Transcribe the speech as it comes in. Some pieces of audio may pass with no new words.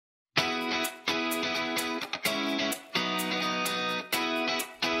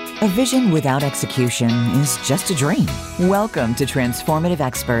A vision without execution is just a dream. Welcome to Transformative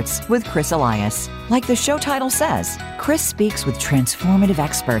Experts with Chris Elias. Like the show title says, Chris speaks with transformative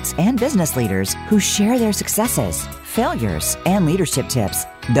experts and business leaders who share their successes, failures, and leadership tips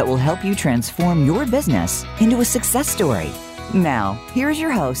that will help you transform your business into a success story. Now, here's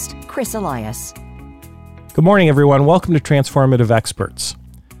your host, Chris Elias. Good morning, everyone. Welcome to Transformative Experts.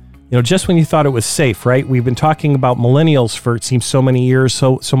 Just when you thought it was safe, right? We've been talking about millennials for, it seems, so many years,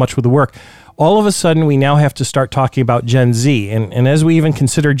 so much with the work. All of a sudden, we now have to start talking about Gen Z. And as we even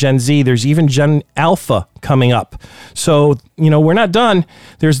consider Gen Z, there's even Gen Alpha coming up. So, we're not done.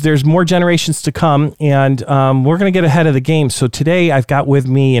 There's more generations to come, and we're going to get ahead of the game. So today, I've got with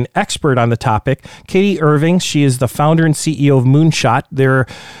me an expert on the topic, Katie Irving. She is the founder and CEO of Moonshot.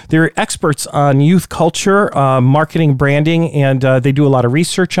 They're experts on youth culture, marketing, branding, and they do a lot of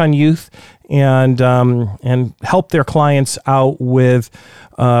research on youth and help their clients out with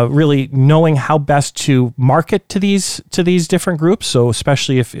really knowing how best to market to these different groups. So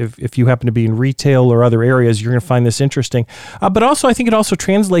especially if you happen to be in retail or other areas, you're going to find this interesting. But also, I think it also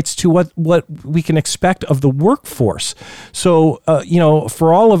translates to what we can expect of the workforce. So,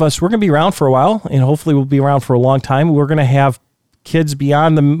 for all of us, we're going to be around for a while, and hopefully we'll be around for a long time. We're going to have kids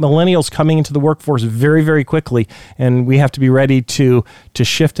beyond the millennials coming into the workforce very, very quickly, and we have to be ready to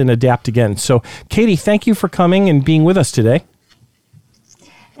shift and adapt again. So, Katie, thank you for coming and being with us today.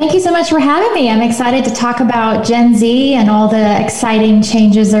 Thank you so much for having me. I'm excited to talk about Gen Z and all the exciting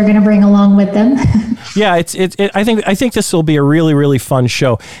changes they're going to bring along with them. Yeah, I think this will be a really, really fun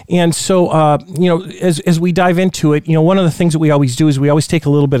show. And so, as we dive into it, one of the things that we always do is we always take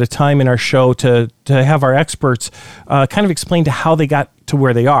a little bit of time in our show to have our experts kind of explain to how they got to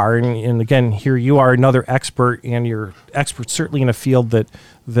where they are. And again, here you are, another expert, and you're expert certainly in a field that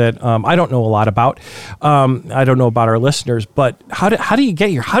I don't know a lot about. I don't know about our listeners, but how do you get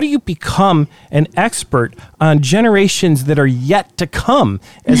here? How do you become an expert on generations that are yet to come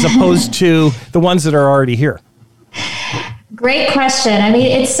as opposed to the ones that are already here? Great question. I mean,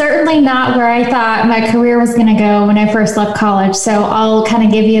 it's certainly not where I thought my career was going to go when I first left college. So I'll kind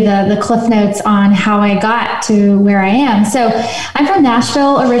of give you the cliff notes on how I got to where I am. So I'm from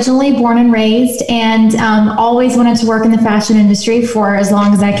Nashville, originally born and raised, and always wanted to work in the fashion industry for as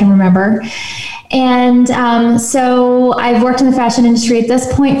long as I can remember. And so I've worked in the fashion industry at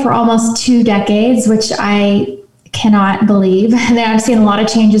this point for almost 2 decades, which I cannot believe that I've seen a lot of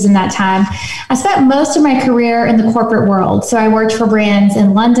changes in that time. I spent most of my career in the corporate world. So I worked for brands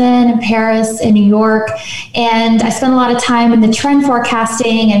in London, in Paris, in New York, and I spent a lot of time in the trend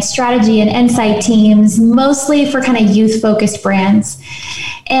forecasting and strategy and insight teams, mostly for kind of youth-focused brands.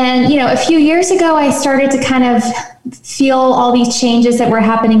 And, a few years ago, I started to kind of feel all these changes that were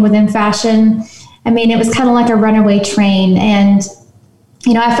happening within fashion. I mean, it was kind of like a runaway train, and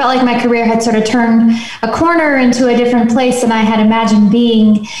I felt like my career had sort of turned a corner into a different place than I had imagined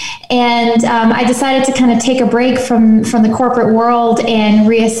being. And I decided to kind of take a break from the corporate world and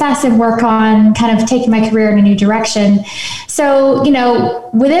reassess and work on kind of taking my career in a new direction. So,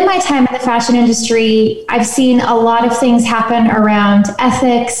 within my time in the fashion industry, I've seen a lot of things happen around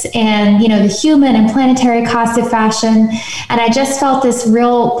ethics and, the human and planetary cost of fashion. And I just felt this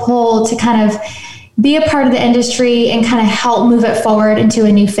real pull to kind of be a part of the industry and kind of help move it forward into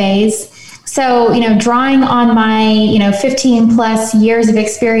a new phase. So, drawing on my, 15 plus years of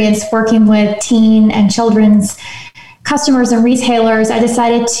experience working with teen and children's customers and retailers, I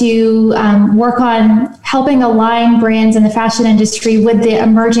decided to work on helping align brands in the fashion industry with the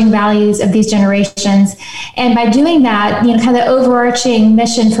emerging values of these generations. And by doing that, kind of the overarching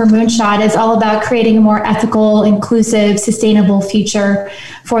mission for Moonshot is all about creating a more ethical, inclusive, sustainable future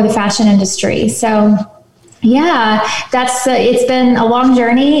for the fashion industry. So yeah, it's been a long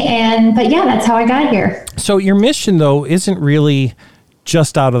journey, but that's how I got here. So your mission, though, isn't really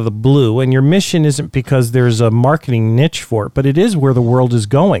just out of the blue, and your mission isn't because there's a marketing niche for it, but it is where the world is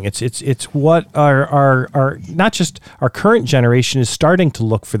going. It's what our not just our current generation is starting to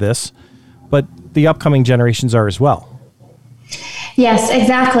look for this, but the upcoming generations are as well. Yes,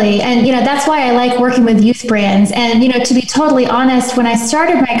 exactly. And, that's why I like working with youth brands. And, to be totally honest, when I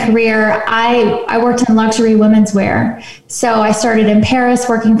started my career, I worked in luxury women's wear. So I started in Paris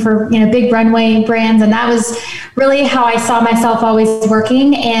working for, big runway brands. And that was really how I saw myself always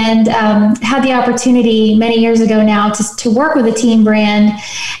working, and had the opportunity many years ago now to work with a teen brand,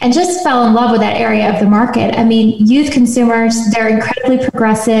 and just fell in love with that area of the market. I mean, youth consumers, they're incredibly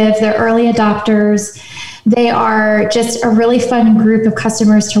progressive. They're early adopters. They are just a really fun group of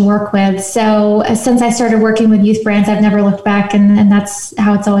customers to work with. So since I started working with youth brands, I've never looked back, and that's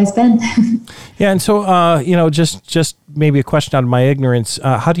how it's always been. Yeah, and so just maybe a question out of my ignorance.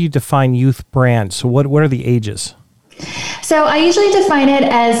 How do you define youth brands? So what are the ages? So I usually define it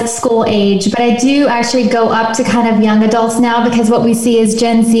as school age, but I do actually go up to kind of young adults now, because what we see is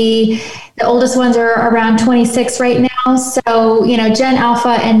Gen Z. The oldest ones are around 26 right now. So, Gen Alpha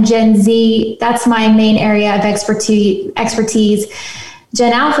and Gen Z, that's my main area of expertise.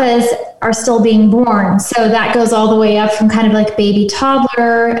 Gen Alphas are still being born. So that goes all the way up from kind of like baby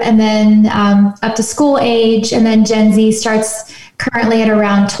toddler, and then up to school age. And then Gen Z starts currently at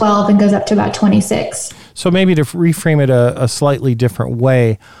around 12 and goes up to about 26. So maybe to reframe it a slightly different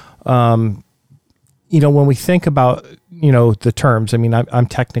way, when we think about, the terms, I mean, I'm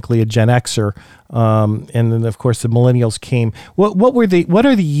technically a Gen Xer, and then of course the millennials came. What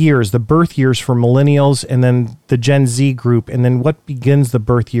are the years, the birth years for millennials, and then the Gen Z group, and then what begins the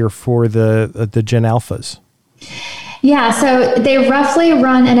birth year for the Gen Alphas? Yeah, so they roughly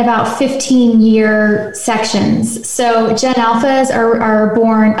run in about 15-year sections. So Gen Alphas are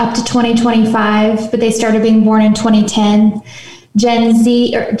born up to 2025, but they started being born in 2010. Gen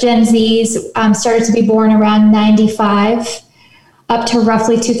Zs started to be born around 95 up to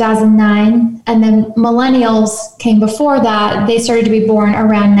roughly 2009. And then millennials came before that. They started to be born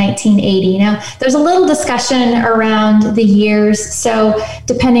around 1980. Now, there's a little discussion around the years. So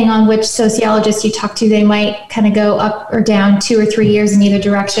depending on which sociologist you talk to, they might kind of go up or down 2 or 3 years in either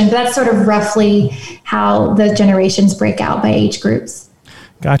direction. But that's sort of roughly how the generations break out by age groups.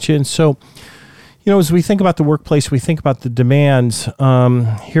 Gotcha. And so, as we think about the workplace, we think about the demands.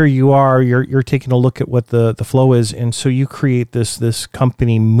 Here you are, you're taking a look at what the flow is, and so you create this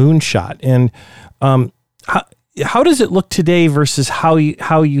company, Moonshot. And how does it look today versus how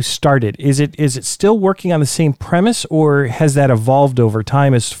you started? Is it still working on the same premise, or has that evolved over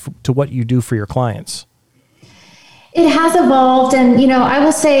time as to what you do for your clients? It has evolved, and I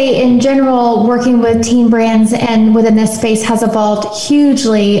will say in general, working with teen brands and within this space has evolved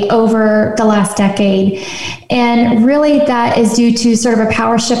hugely over the last decade. And really that is due to sort of a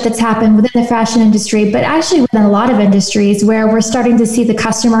power shift that's happened within the fashion industry, but actually within a lot of industries, where we're starting to see the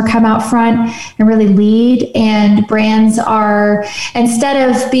customer come out front and really lead. And brands are, instead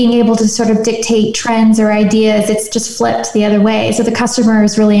of being able to sort of dictate trends or ideas, it's just flipped the other way. So the customer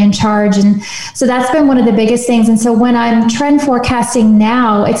is really in charge. And so that's been one of the biggest things. And so when I'm trend forecasting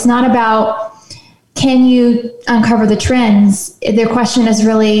now, it's not about can you uncover the trends? Their question is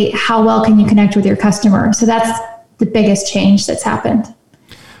really how well can you connect with your customer? So that's the biggest change that's happened.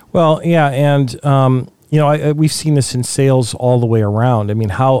 Well, yeah, and we've seen this in sales all the way around. I mean,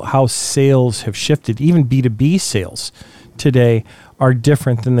 how sales have shifted. Even B2B sales today are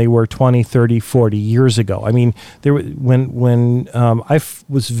different than they were 20, 30, 40 years ago. I mean, when I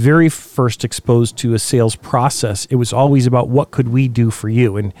was very first exposed to a sales process, it was always about what could we do for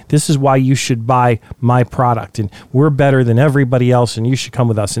you? And this is why you should buy my product. And we're better than everybody else, and you should come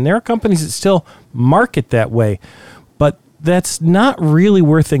with us. And there are companies that still market that way, but that's not really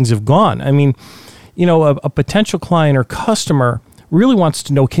where things have gone. I mean, a potential client or customer really wants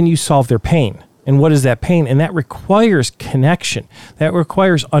to know, can you solve their pain? And what is that pain? And that requires connection. That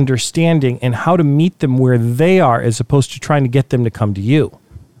requires understanding and how to meet them where they are, as opposed to trying to get them to come to you.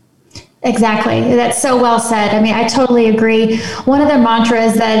 Exactly. That's so well said. I mean, I totally agree. One of the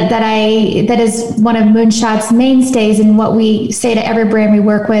mantras that is one of Moonshot's mainstays, and what we say to every brand we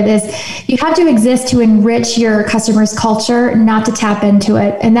work with, is you have to exist to enrich your customer's culture, not to tap into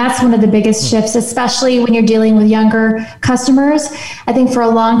it. And that's one of the biggest shifts, especially when you're dealing with younger customers. I think for a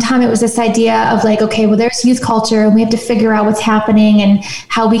long time, it was this idea of like, okay, well, there's youth culture and we have to figure out what's happening and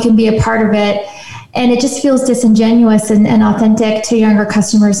how we can be a part of it. And it just feels disingenuous and authentic to younger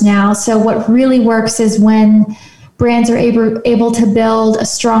customers now. So what really works is when brands are able to build a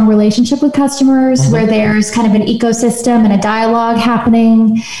strong relationship with customers, where there's kind of an ecosystem and a dialogue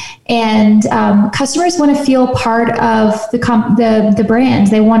happening. And customers want to feel part of the brand.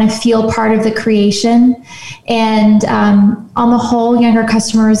 They want to feel part of the creation. And on the whole, younger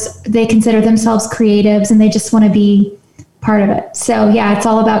customers, they consider themselves creatives and they just want to be part of it. So yeah, it's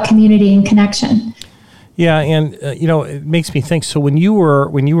all about community and connection. Yeah, and it makes me think. So when you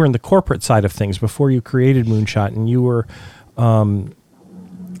were in the corporate side of things, before you created Moonshot, and you were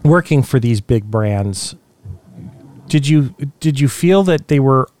working for these big brands, did you feel that they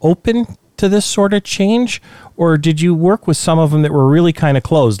were open to this sort of change, or did you work with some of them that were really kind of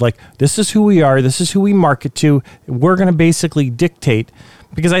closed? Like, this is who we are, this is who we market to, we're going to basically dictate.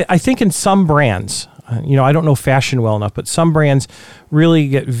 Because I think in some brands, I don't know fashion well enough, but some brands really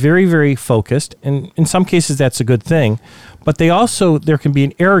get very, very focused. And in some cases, that's a good thing. But there can be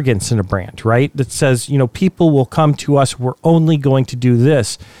an arrogance in a brand, right? That says, people will come to us, we're only going to do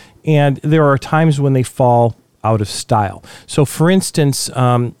this. And there are times when they fall out of style. So for instance,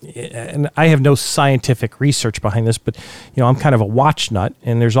 and I have no scientific research behind this, but, I'm kind of a watch nut,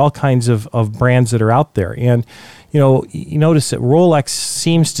 and there's all kinds of brands that are out there. And, you notice that Rolex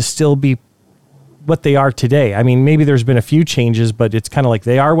seems to still be what they are today. I mean, maybe there's been a few changes, but it's kind of like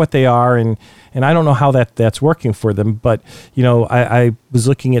they are what they are. And I don't know how that's working for them. But, I was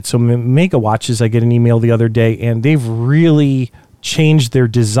looking at some Mega watches. I get an email the other day, and they've really changed their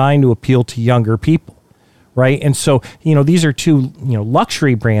design to appeal to younger people. Right. And so, these are two,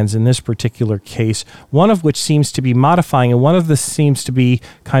 luxury brands in this particular case, one of which seems to be modifying and one of this seems to be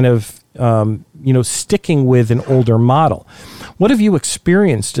kind of, sticking with an older model. What have you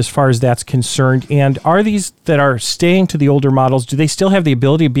experienced as far as that's concerned? And are these that are staying to the older models, do they still have the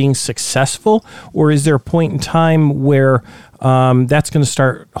ability of being successful? Or is there a point in time where that's going to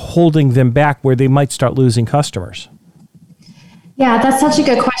start holding them back, where they might start losing customers? Yeah, that's such a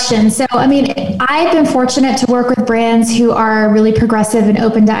good question. So, I've been fortunate to work with brands who are really progressive and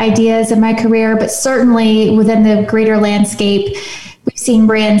open to ideas in my career, but certainly within the greater landscape, we've seen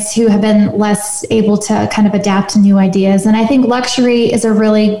brands who have been less able to kind of adapt to new ideas. And I think luxury is a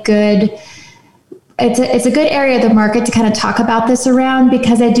really good, it's a good area of the market to kind of talk about this around,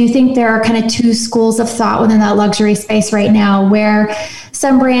 because I do think there are kind of two schools of thought within that luxury space right now, where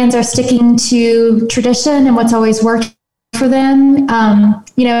some brands are sticking to tradition and what's always worked for them,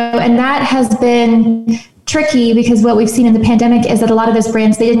 and that has been tricky, because what we've seen in the pandemic is that a lot of those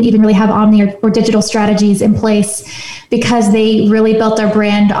brands, they didn't even really have omni or digital strategies in place, because they really built their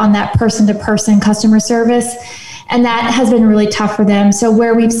brand on that person-to-person customer service. And that has been really tough for them. So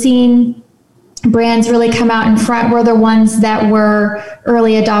where we've seen brands really come out in front were the ones that were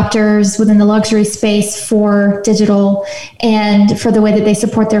early adopters within the luxury space for digital and for the way that they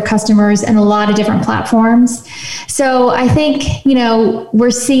support their customers in a lot of different platforms. So I think,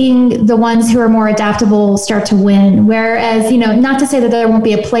 we're seeing the ones who are more adaptable start to win. Whereas, not to say that there won't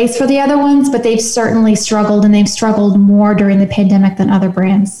be a place for the other ones, but they've certainly struggled, and they've struggled more during the pandemic than other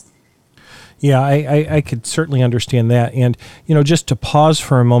brands. Yeah, I could certainly understand that. And, just to pause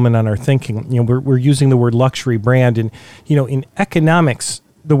for a moment on our thinking, we're using the word luxury brand, and, in economics,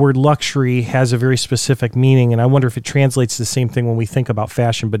 the word luxury has a very specific meaning. And I wonder if it translates the same thing when we think about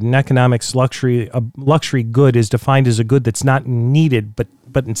fashion. But in economics, a luxury good is defined as a good that's not needed, but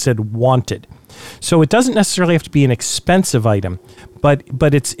instead wanted. So it doesn't necessarily have to be an expensive item, but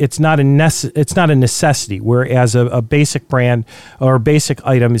it's not a necessity. Whereas a basic brand or a basic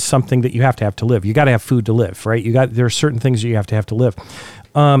item is something that you have to live. You got to have food to live, right? There are certain things that you have to live.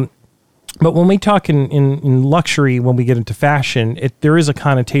 But when we talk in luxury, when we get into fashion, there is a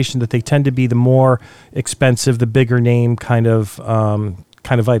connotation that they tend to be the more expensive, the bigger name kind of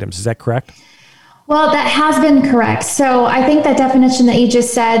items. Is that correct? Well, that has been correct. So I think that definition that you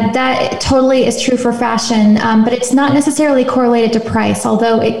just said, that totally is true for fashion, but it's not necessarily correlated to price,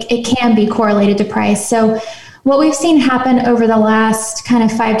 although it can be correlated to price. So what we've seen happen over the last kind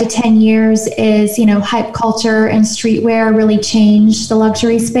of 5 to 10 years is, hype culture and streetwear really changed the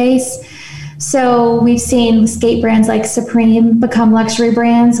luxury space. So we've seen skate brands like Supreme become luxury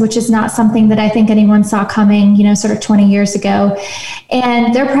brands, which is not something that I think anyone saw coming, sort of 20 years ago.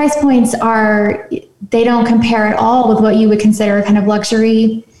 And their price points they don't compare at all with what you would consider kind of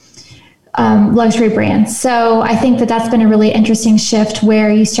luxury brands. So I think that that's been a really interesting shift,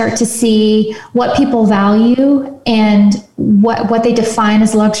 where you start to see what people value and what they define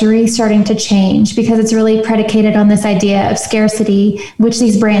as luxury starting to change, because it's really predicated on this idea of scarcity, which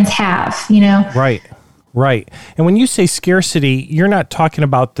these brands have, Right. And when you say scarcity, you're not talking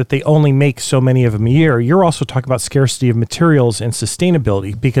about that they only make so many of them a year. You're also talking about scarcity of materials and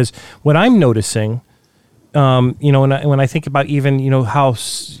sustainability, because what I'm noticing, when I think about even, how,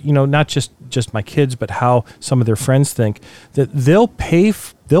 not just my kids, but how some of their friends think, that they'll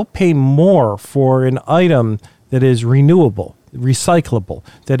pay more for an item that is renewable, recyclable,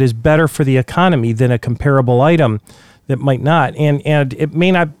 that is better for the economy than a comparable item that might not. And it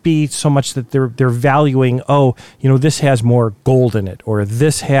may not be so much that they're valuing, this has more gold in it, or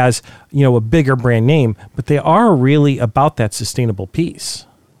this has, a bigger brand name, but they are really about that sustainable piece.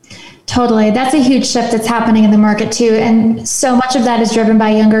 Totally. That's a huge shift that's happening in the market too. And so much of that is driven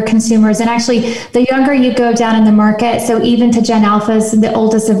by younger consumers. And actually, the younger you go down in the market, so even to Gen Alphas, the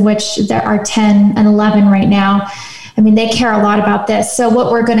oldest of which there are 10 and 11 right now, they care a lot about this. So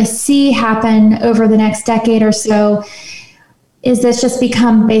what we're going to see happen over the next decade or so is this just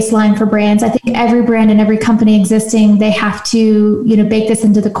become baseline for brands. I think every brand and every company existing, they have to, bake this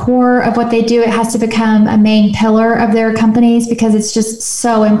into the core of what they do. It has to become a main pillar of their companies because it's just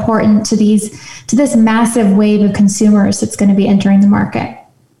so important to this massive wave of consumers that's going to be entering the market.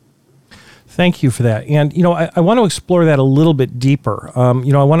 Thank you for that. And, I want to explore that a little bit deeper. I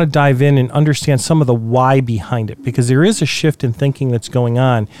want to dive in and understand some of the why behind it, because there is a shift in thinking that's going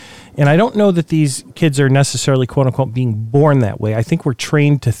on. And I don't know that these kids are necessarily, quote unquote, being born that way. I think we're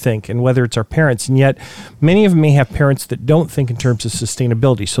trained to think, and whether it's our parents, and yet many of them may have parents that don't think in terms of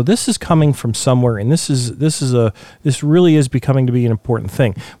sustainability. So this is coming from somewhere, and this really is becoming to be an important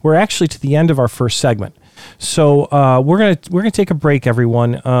thing. We're actually to the end of our first segment. So we're gonna take a break,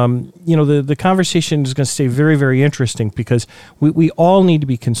 everyone. The conversation is going to stay very, very interesting because we all need to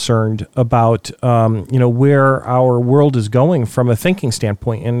be concerned about where our world is going from a thinking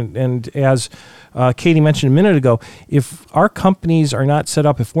standpoint. And as Katie mentioned a minute ago, if our companies are not set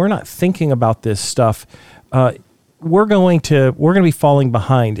up, if we're not thinking about this stuff, we're going to be falling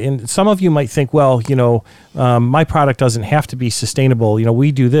behind. And some of you might think, well, my product doesn't have to be sustainable.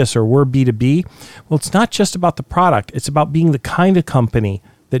 We do this, or we're B2B. Well, it's not just about the product. It's about being the kind of company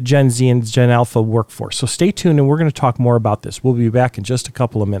that Gen Z and Gen Alpha work for. So stay tuned, and we're going to talk more about this. We'll be back in just a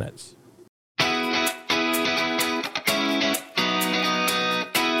couple of minutes.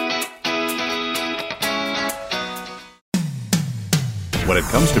 When it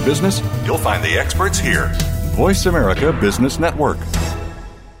comes to business, you'll find the experts here. Voice America Business Network.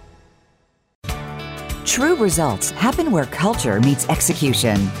 True results happen where culture meets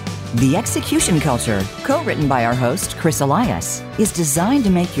execution. The Execution Culture, co-written by our host, Chris Elias, is designed to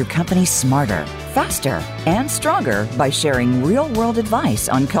make your company smarter, faster, and stronger by sharing real-world advice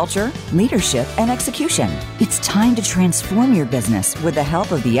on culture, leadership, and execution. It's time to transform your business with the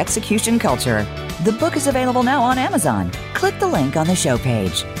help of the Execution Culture. The book is available now on Amazon. Click the link on the show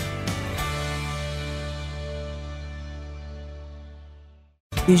page.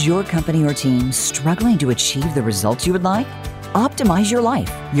 Is your company or team struggling to achieve the results you would like? Optimize your life,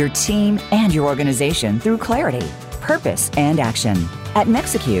 your team, and your organization through clarity, purpose, and action. At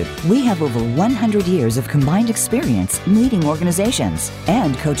Nexecute, we have over 100 years of combined experience leading organizations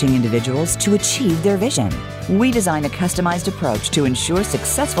and coaching individuals to achieve their vision. We design a customized approach to ensure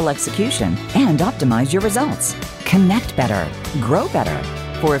successful execution and optimize your results. Connect better, grow better.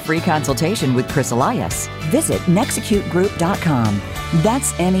 For a free consultation with Chris Elias, visit nexecutegroup.com.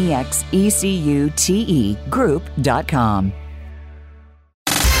 That's NEXECUTE group.com.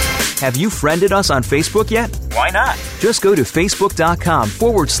 Have you friended us on Facebook yet? Why not? Just go to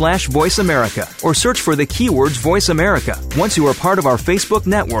facebook.com/Voice America or search for the keywords Voice America. Once you are part of our Facebook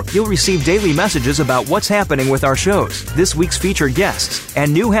network, you'll receive daily messages about what's happening with our shows, this week's featured guests,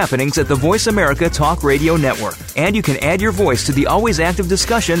 and new happenings at the Voice America Talk Radio Network. And you can add your voice to the always active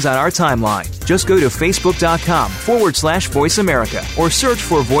discussions on our timeline. Just go to facebook.com/Voice America or search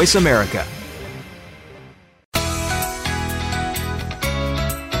for Voice America.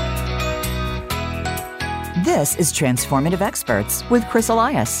 This is Transformative Experts with Chris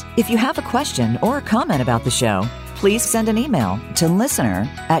Elias. If you have a question or a comment about the show, please send an email to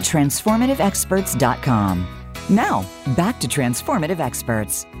listener@transformativeexperts.com. Now, back to Transformative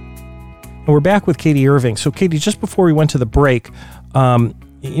Experts. And we're back with Katie Irving. So, Katie, just before we went to the break,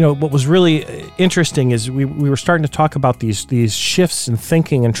 what was really interesting is we were starting to talk about these shifts in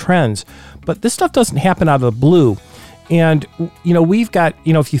thinking and trends, but this stuff doesn't happen out of the blue. And, we've got,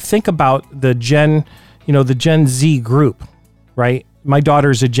 if you think about the Gen Z group, right? My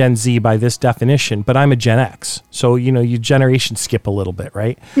daughter's a Gen Z by this definition, but I'm a Gen X. So, you generation skip a little bit,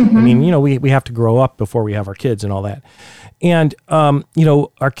 right? Mm-hmm. I mean, we have to grow up before we have our kids and all that. And,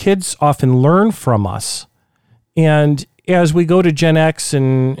 our kids often learn from us. And as we go to Gen X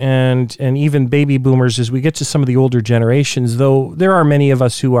and even baby boomers, as we get to some of the older generations, though there are many of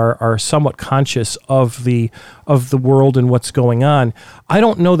us who are somewhat conscious of the world and what's going on, I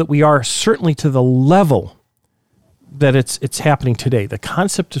don't know that we are certainly to the level that it's happening today. The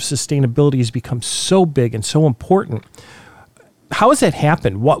concept of sustainability has become so big and so important. How has that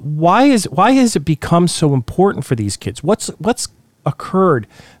happened? Why has it become so important for these kids? What's occurred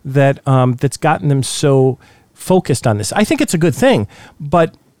that's gotten them so focused on this? I think it's a good thing,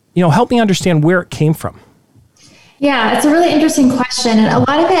 but help me understand where it came from. Yeah, it's a really interesting question, and a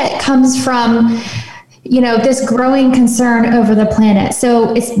lot of it comes from this growing concern over the planet.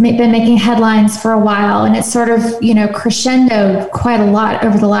 So it's been making headlines for a while, and it's sort of crescendoed quite a lot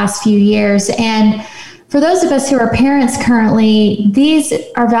over the last few years. And for those of us who are parents currently, these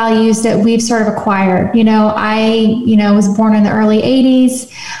are values that we've sort of acquired. I was born in the early 80s.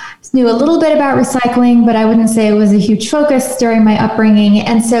 knew a little bit about recycling, but I wouldn't say it was a huge focus during my upbringing.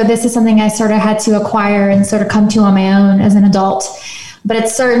 And so this is something I sort of had to acquire and sort of come to on my own as an adult. But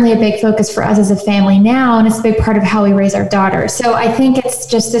it's certainly a big focus for us as a family now, and it's a big part of how we raise our daughters. So I think it's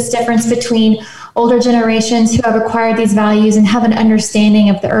just this difference between older generations who have acquired these values and have an understanding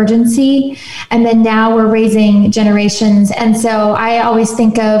of the urgency. And then now we're raising generations. And so I always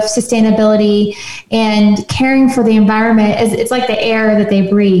think of sustainability and caring for the environment as it's like the air that they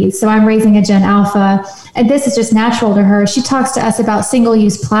breathe. So I'm raising a Gen Alpha, and this is just natural to her. She talks to us about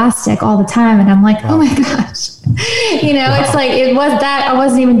single-use plastic all the time. And I'm like, oh my gosh, it's like, it was that I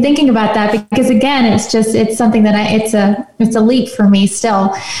wasn't even thinking about that, because again, it's something that it's a leap for me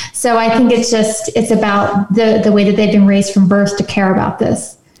still. So I think it's about the way that they've been raised from birth to care about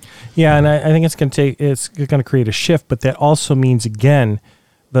this. Yeah, and I think it's going to create a shift, but that also means, again,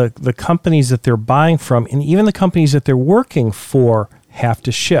 the companies that they're buying from and even the companies that they're working for have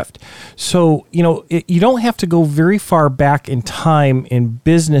to shift. So, you don't have to go very far back in time in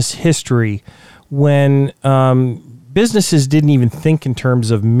business history when businesses didn't even think in terms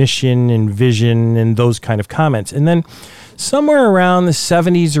of mission and vision and those kind of comments. And then somewhere around the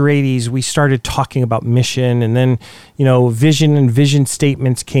 70s or 80s, we started talking about mission, and then, vision and vision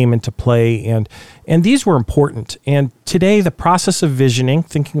statements came into play, and these were important. And today, the process of visioning,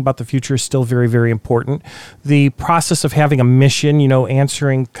 thinking about the future, is still very, very important. The process of having a mission,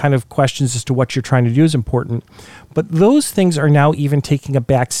 answering kind of questions as to what you're trying to do is important. But those things are now even taking a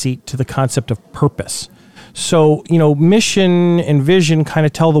backseat to the concept of purpose. So, mission and vision kind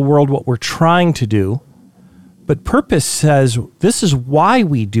of tell the world what we're trying to do. But purpose says this is why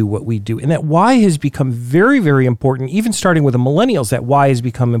we do what we do. And that why has become very, very important, even starting with the millennials. That why has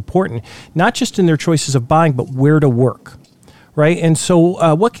become important, not just in their choices of buying, but where to work, right? And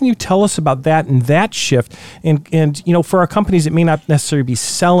so what can you tell us about that and that shift? And for our companies, it may not necessarily be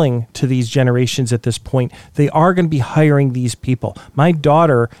selling to these generations at this point. They are going to be hiring these people. My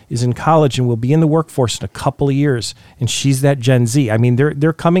daughter is in college and will be in the workforce in a couple of years, and she's that Gen Z. I mean,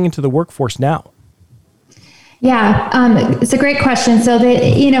 they're coming into the workforce now. Yeah, it's a great question. So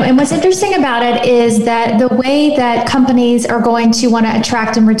and what's interesting about it is that the way that companies are going to want to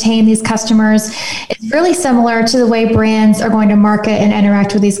attract and retain these customers is really similar to the way brands are going to market and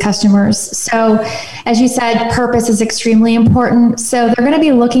interact with these customers. So as you said, purpose is extremely important. So they're going to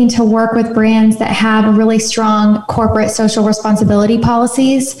be looking to work with brands that have really strong corporate social responsibility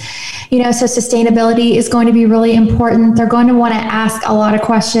policies. So sustainability is going to be really important. They're going to want to ask a lot of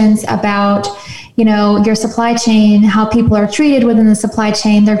questions about your supply chain, how people are treated within the supply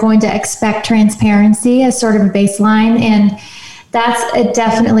chain. They're going to expect transparency as sort of a baseline. And that's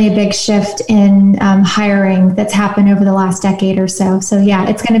definitely a big shift in hiring that's happened over the last decade or so. So yeah,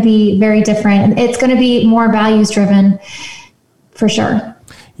 it's going to be very different. It's going to be more values driven for sure.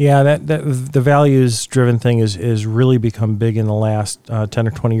 Yeah, that the values driven thing is really become big in the last 10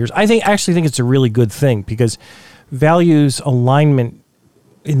 or 20 years. I actually think it's a really good thing, because values alignment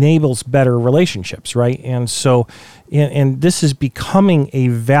enables better relationships, right? And so, and this is becoming a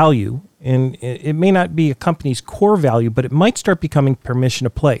value, and it may not be a company's core value, but it might start becoming permission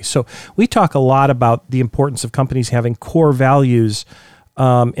to play. So we talk a lot about the importance of companies having core values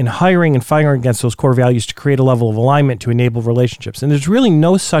in hiring and firing against those core values to create a level of alignment to enable relationships. And there's really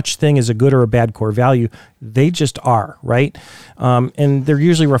no such thing as a good or a bad core value. They just are, right? And they're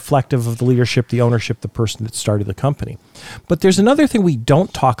usually reflective of the leadership, the ownership, the person that started the company. But there's another thing we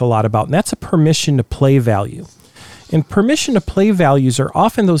don't talk a lot about, and that's a permission to play value. And permission to play values are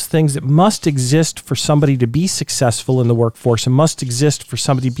often those things that must exist for somebody to be successful in the workforce and must exist for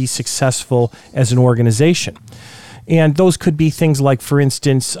somebody to be successful as an organization. And those could be things like, for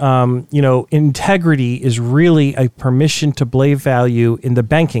instance, integrity is really a permission to play value in the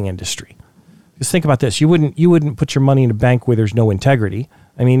banking industry. Just think about this: you wouldn't put your money in a bank where there's no integrity.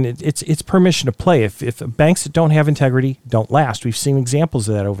 I mean, it's permission to play. If banks that don't have integrity don't last, we've seen examples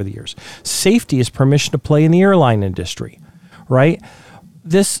of that over the years. Safety is permission to play in the airline industry, right?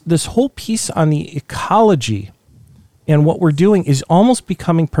 This whole piece on the ecology and what we're doing is almost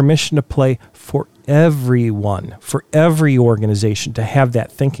becoming permission to play for everyone, for every organization to have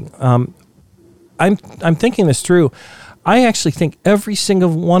that thinking. I'm thinking this through. I actually think every single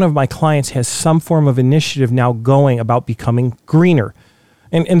one of my clients has some form of initiative now going about becoming greener.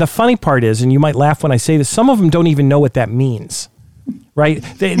 And the funny part is, and you might laugh when I say this, some of them don't even know what that means, right?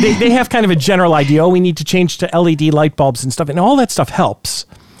 They have kind of a general idea, we need to change to LED light bulbs and stuff, and all that stuff helps.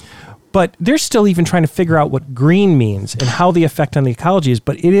 But they're still even trying to figure out what green means and how the effect on the ecology is,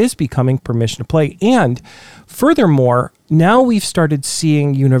 but it is becoming permission to play. And furthermore, now we've started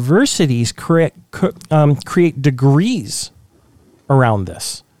seeing universities create degrees around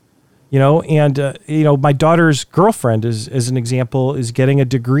this. And my daughter's girlfriend is an example, is getting a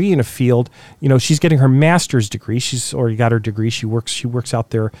degree in a field. She's getting her master's degree. She's already got her degree. She works out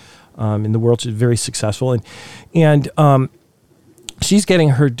there in the world. She's very successful, and she's getting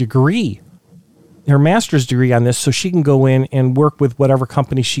her degree, her master's degree on this, so she can go in and work with whatever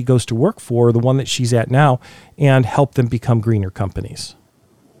company she goes to work for, the one that she's at now, and help them become greener companies.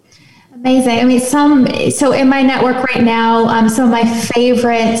 Amazing. I mean, so in my network right now, some of my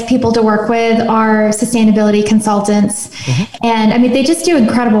favorite people to work with are sustainability consultants. Mm-hmm. And I mean, they just do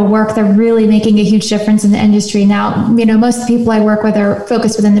incredible work. They're really making a huge difference in the industry. Now, most of the people I work with are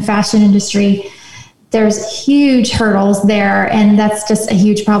focused within the fashion industry. There's huge hurdles there, and that's just a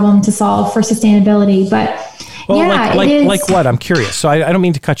huge problem to solve for sustainability. But like what? I'm curious. So I don't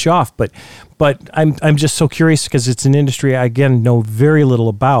mean to cut you off, but I'm just so curious because it's an industry I, again, know very little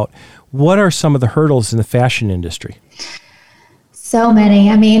about. What are some of the hurdles in the fashion industry? So many.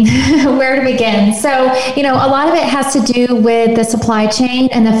 I mean, where to begin? So, a lot of it has to do with the supply chain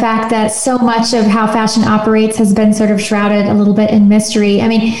and the fact that so much of how fashion operates has been sort of shrouded a little bit in mystery. I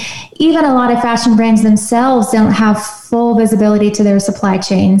mean, even a lot of fashion brands themselves don't have full visibility to their supply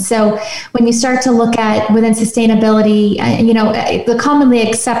chain. So when you start to look at within sustainability, the commonly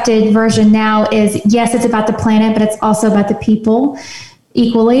accepted version now is, yes, it's about the planet, but it's also about the people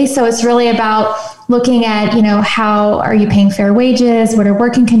equally. So it's really about looking at, how are you paying fair wages? What are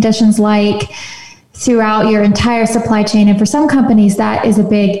working conditions like throughout your entire supply chain? And for some companies, that is a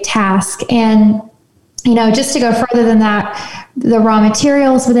big task. And, just to go further than that, the raw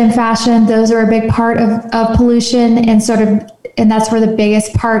materials within fashion, those are a big part of pollution and that's where the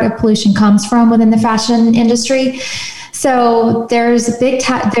biggest part of pollution comes from within the fashion industry. So there's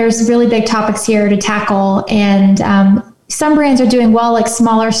really big topics here to tackle. And, some brands are doing well, like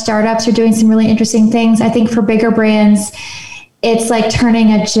smaller startups are doing some really interesting things. I think for bigger brands, it's like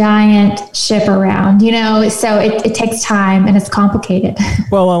turning a giant ship around, so it takes time and it's complicated.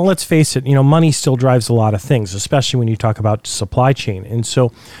 Well, let's face it, money still drives a lot of things, especially when you talk about supply chain. And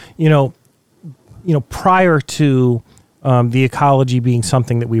so, prior to the ecology being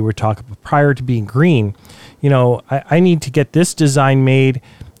something that we were talking about, prior to being green, I need to get this design made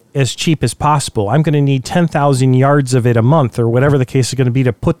as cheap as possible. I'm going to need 10,000 yards of it a month, or whatever the case is going to be,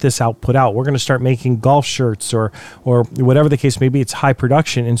 to put this output out. We're going to start making golf shirts or whatever the case may be. It's high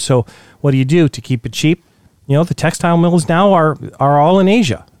production. And so what do you do to keep it cheap? The textile mills now are all in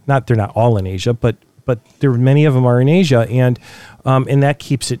Asia. They're not all in Asia, but many of them are in Asia, and that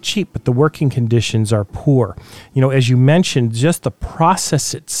keeps it cheap. But the working conditions are poor. As you mentioned, just the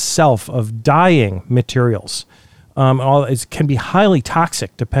process itself of dyeing materials, it can be highly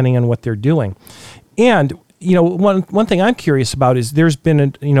toxic depending on what they're doing. And one thing I'm curious about is there's been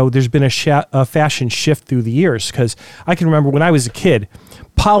a fashion shift through the years, because I can remember when I was a kid,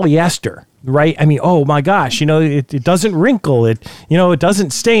 polyester, right? I mean, oh my gosh, it doesn't wrinkle, it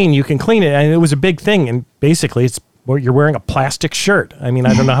doesn't stain, you can clean it, and it was a big thing. And basically, it's you're wearing a plastic shirt. I mean,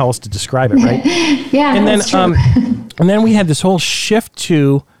 I don't know how else to describe it, right? Yeah, and that's true. And then we had this whole shift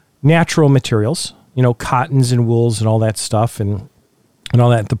to natural materials. Cottons and wools and all that stuff and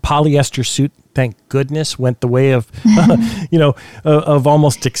all that. The polyester suit, thank goodness, went the way of, of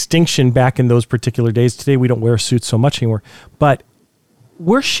almost extinction back in those particular days. Today, we don't wear suits so much anymore. But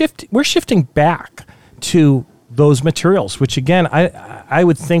we're shifting back to those materials, which again, I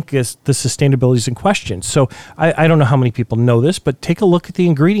would think is the sustainability is in question. So I don't know how many people know this, but take a look at the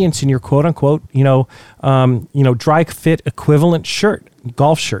ingredients in your quote unquote, dry fit equivalent shirt,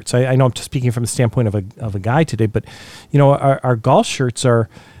 golf shirts. I know I'm speaking from the standpoint of a guy today, but our golf shirts are,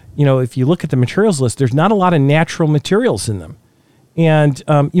 if you look at the materials list, there's not a lot of natural materials in them. And,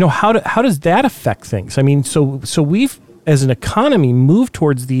 how does that affect things? I mean, so we've, as an economy, moved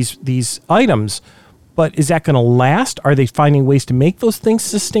towards these items. But is that going to last? Are they finding ways to make those things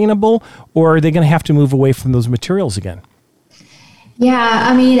sustainable, or are they going to have to move away from those materials again? Yeah,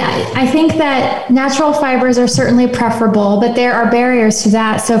 I mean, I think that natural fibers are certainly preferable, but there are barriers to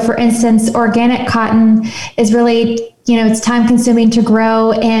that. So for instance, organic cotton is really, it's time consuming to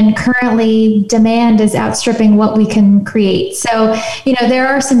grow, and currently demand is outstripping what we can create. So, there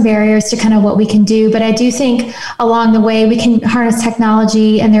are some barriers to kind of what we can do, but I do think along the way we can harness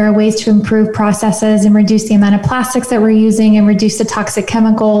technology, and there are ways to improve processes and reduce the amount of plastics that we're using and reduce the toxic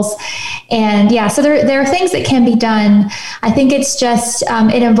chemicals. And yeah, so there are things that can be done. I think it's just,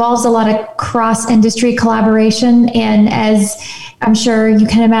 it involves a lot of cross-industry collaboration. And as I'm sure you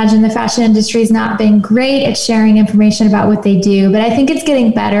can imagine the fashion industry has not been great at sharing information about what they do, but I think it's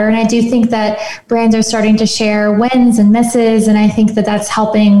getting better. And I do think that brands are starting to share wins and misses. And I think that that's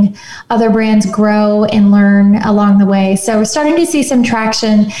helping other brands grow and learn along the way. So we're starting to see some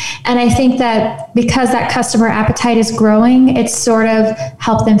traction. And I think that because that customer appetite is growing, it's sort of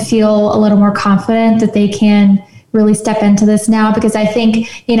helped them feel a little more confident that they can really step into this now, because I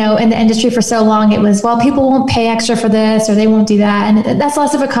think, in the industry for so long, it was, well, people won't pay extra for this or they won't do that. And that's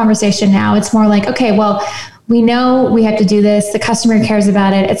less of a conversation now. It's more like, okay, well, we know we have to do this. The customer cares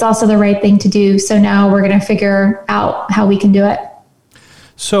about it. It's also the right thing to do. So now we're going to figure out how we can do it.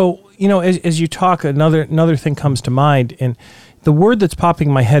 So, as you talk, another thing comes to mind, and the word that's popping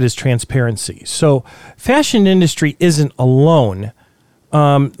in my head is transparency. So fashion industry isn't alone.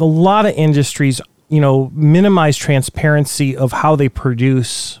 A lot of industries minimize transparency of how they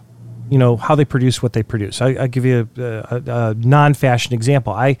produce, what they produce. I'll give you a non-fashion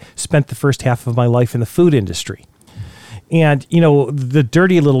example. I spent the first half of my life in the food industry. And, the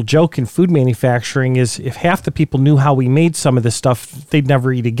dirty little joke in food manufacturing is if half the people knew how we made some of this stuff, they'd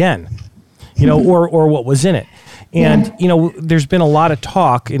never eat again, or what was in it. And, there's been a lot of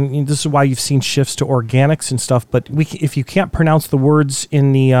talk, and this is why you've seen shifts to organics and stuff. But if you can't pronounce the words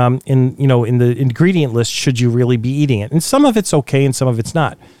in the ingredient list, should you really be eating it? And some of it's okay and some of it's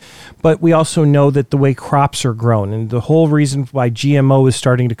not. But we also know that the way crops are grown, and the whole reason why GMO is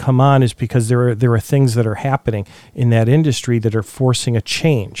starting to come on is because there are things that are happening in that industry that are forcing a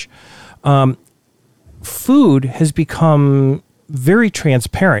change. Food has become very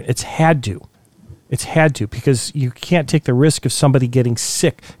transparent. It's had to, because you can't take the risk of somebody getting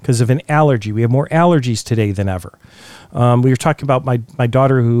sick because of an allergy. We have more allergies today than ever. We were talking about my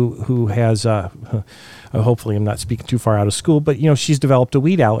daughter who has, hopefully I'm not speaking too far out of school, but she's developed a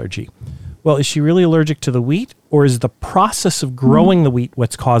wheat allergy. Well, is she really allergic to the wheat, or is the process of growing the wheat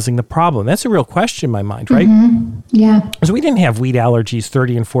what's causing the problem? That's a real question in my mind, right? Mm-hmm. Yeah. Because we didn't have wheat allergies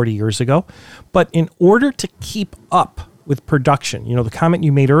 30 and 40 years ago, but in order to keep up with production, the comment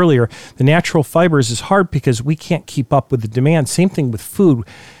you made earlier, the natural fibers is hard because we can't keep up with the demand. Same thing with food.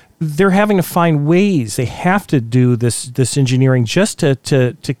 They're having to find ways. They have to do this engineering just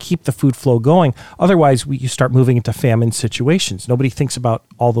to keep the food flow going. Otherwise, you start moving into famine situations. Nobody thinks about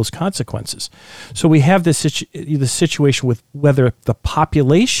all those consequences. So we have this situation with whether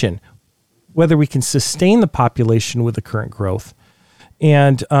we can sustain the population with the current growth,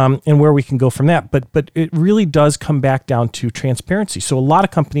 and where we can go from that. But it really does come back down to transparency. So a lot of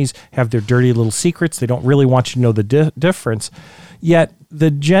companies have their dirty little secrets. They don't really want you to know the difference. Yet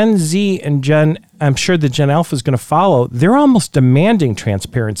the Gen Z and I'm sure the Gen Alpha is going to follow, they're almost demanding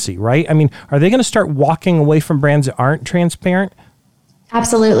transparency, right? I mean, are they going to start walking away from brands that aren't transparent?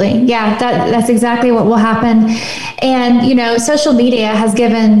 Absolutely. Yeah, that's exactly what will happen. And, social media has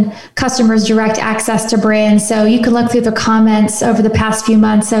given customers direct access to brands. So you can look through the comments over the past few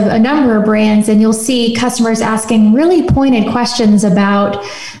months of a number of brands, and you'll see customers asking really pointed questions about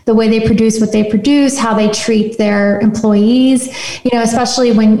the way they produce what they produce, how they treat their employees,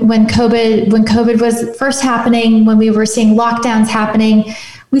 especially when COVID was first happening, when we were seeing lockdowns happening.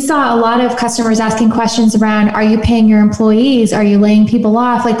 We saw a lot of customers asking questions around, are you paying your employees? Are you laying people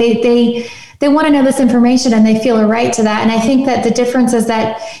off? Like they want to know this information, and they feel a right to that. And I think that the difference is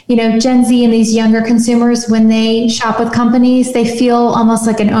that, Gen Z and these younger consumers, when they shop with companies, they feel almost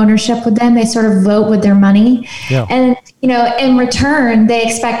like an ownership with them. They sort of vote with their money. Yeah. And, in return, they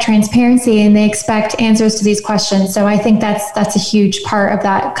expect transparency and they expect answers to these questions. So I think that's a huge part of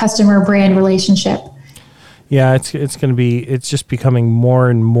that customer brand relationship. Yeah, it's just becoming more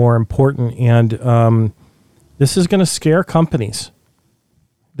and more important, and this is going to scare companies.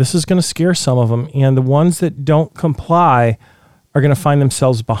 This is going to scare some of them, and the ones that don't comply are going to find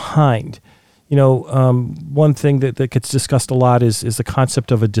themselves behind. One thing that gets discussed a lot is the concept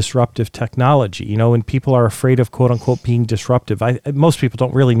of a disruptive technology. And people are afraid of quote unquote being disruptive. Most people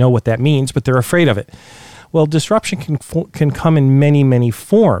don't really know what that means, but they're afraid of it. Well, disruption can come in many, many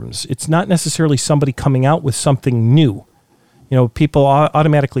forms. It's not necessarily somebody coming out with something new. People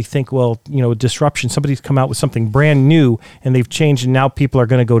automatically think, disruption, somebody's come out with something brand new and they've changed and now people are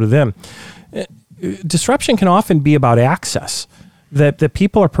going to go to them. Disruption can often be about access, that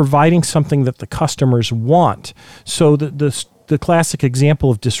people are providing something that the customers want. So the classic example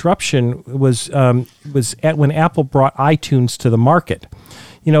of disruption was when Apple brought iTunes to the market.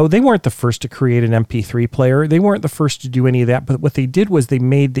 They weren't the first to create an MP3 player. They weren't the first to do any of that. But what they did was they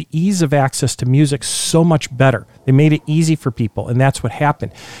made the ease of access to music so much better. They made it easy for people, and that's what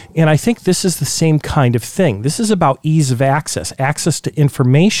happened. And I think this is the same kind of thing. This is about ease of access to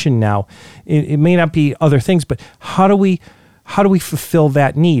information now. It may not be other things, but how do how do we fulfill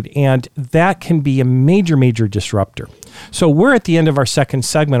that need? And that can be a major, major disruptor. So we're at the end of our second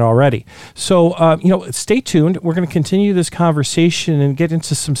segment already. So, stay tuned. We're going to continue this conversation and get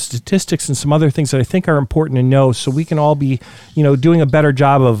into some statistics and some other things that I think are important to know so we can all be, doing a better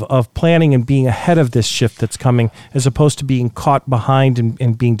job of planning and being ahead of this shift that's coming as opposed to being caught behind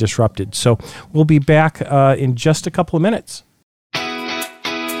and being disrupted. So we'll be back in just a couple of minutes.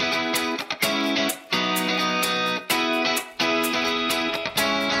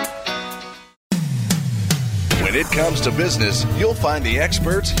 When it comes to business, you'll find the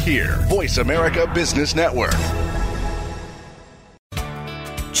experts here. Voice America Business Network.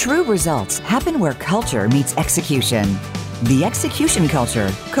 True results happen where culture meets execution. The Execution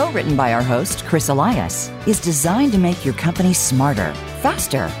Culture, co-written by our host, Chris Elias, is designed to make your company smarter,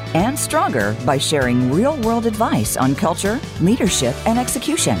 faster, and stronger by sharing real-world advice on culture, leadership, and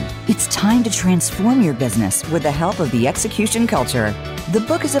execution. It's time to transform your business with the help of the Execution Culture. The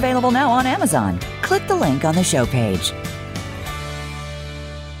book is available now on Amazon. Click the link on the show page.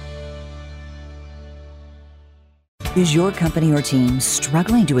 Is your company or team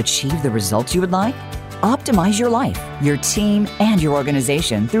struggling to achieve the results you would like? Optimize your life, your team, and your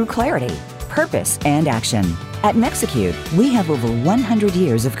organization through clarity, purpose, and action. At Nexecute, we have over 100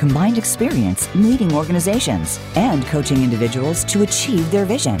 years of combined experience leading organizations and coaching individuals to achieve their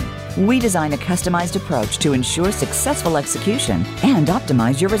vision. We design a customized approach to ensure successful execution and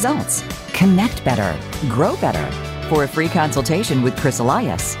optimize your results. Connect better, grow better. For a free consultation with Chris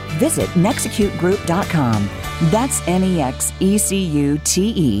Elias, visit nexecutegroup.com. That's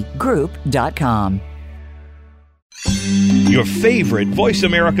NEXECUTE group.com. Your favorite Voice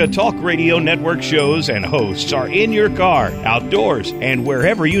America Talk Radio Network shows and hosts are in your car, outdoors, and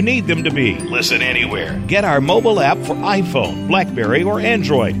wherever you need them to be. Listen anywhere. Get our mobile app for iPhone, BlackBerry, or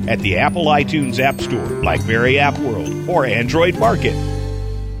Android at the Apple iTunes App Store, BlackBerry App World, or Android Market.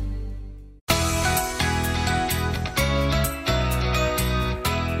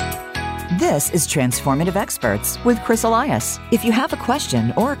 This is Transformative Experts with Chris Elias. If you have a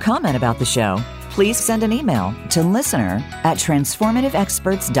question or a comment about the show, please send an email to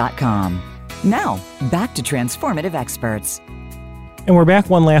listener@transformativeexperts.com. Now, back to Transformative Experts. And we're back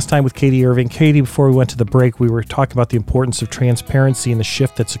one last time with Katie Irving. Katie, before we went to the break, we were talking about the importance of transparency and the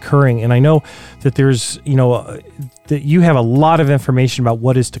shift that's occurring. And I know that there's, that you have a lot of information about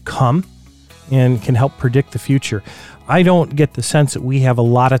what is to come and can help predict the future. I don't get the sense that we have a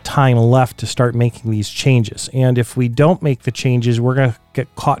lot of time left to start making these changes. And if we don't make the changes, we're going to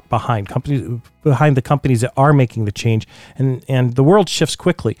get caught behind the companies that are making the change. And the world shifts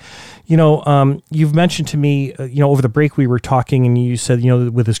quickly. You've mentioned to me, over the break we were talking and you said,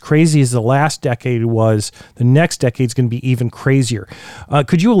 with as crazy as the last decade was, the next decade's going to be even crazier.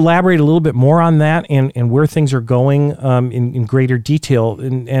 Could you elaborate a little bit more on that and where things are going in greater detail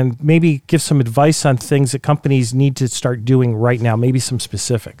and maybe give some advice on things that companies need to start doing right now, maybe some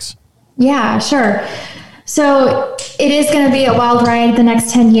specifics? Yeah, sure. So it is going to be a wild ride the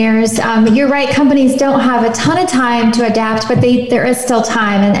next 10 years. You're right. Companies don't have a ton of time to adapt, but there is still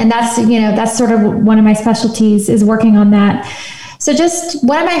time. And that's sort of one of my specialties is working on that. So just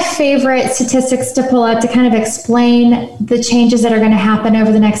one of my favorite statistics to pull up to kind of explain the changes that are going to happen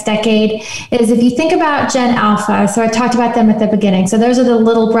over the next decade is if you think about Gen Alpha. So I talked about them at the beginning. So those are the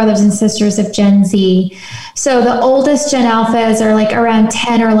little brothers and sisters of Gen Z. So the oldest Gen Alphas are like around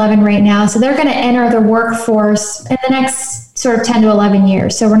 10 or 11 right now. So they're going to enter the workforce in the next sort of 10 to 11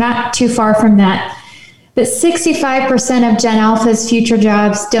 years. So we're not too far from that. But 65% of Gen Alpha's future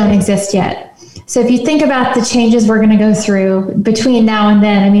jobs don't exist yet. So if you think about the changes we're going to go through between now and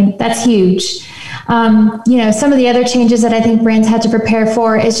then, I mean, that's huge. Some of the other changes that I think brands had to prepare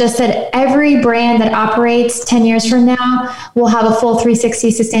for is just that every brand that operates 10 years from now will have a full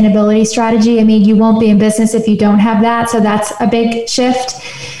 360 sustainability strategy. I mean, you won't be in business if you don't have that. So that's a big shift.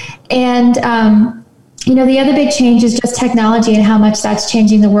 And, the other big change is just technology and how much that's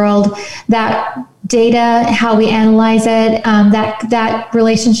changing the world. That data, how we analyze it, that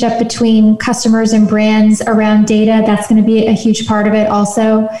relationship between customers and brands around data, that's going to be a huge part of it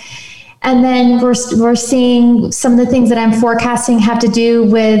also. And then we're seeing some of the things that I'm forecasting have to do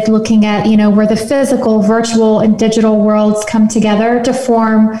with looking at, where the physical, virtual, and digital worlds come together to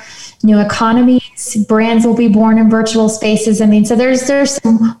form new economies. Brands will be born in virtual spaces. I mean, so there's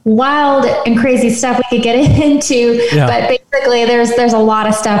some wild and crazy stuff we could get into, but basically there's a lot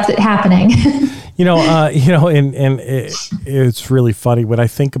of stuff that's happening. It's really funny when I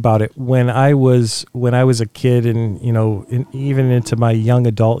think about it. When I was a kid and, even into my young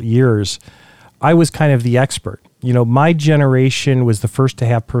adult years, I was kind of the expert. My generation was the first to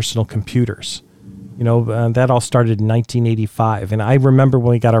have personal computers. That all started in 1985. And I remember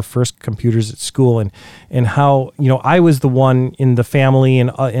when we got our first computers at school and how, I was the one in the family and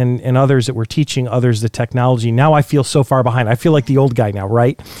others that were teaching others the technology. Now I feel so far behind. I feel like the old guy now,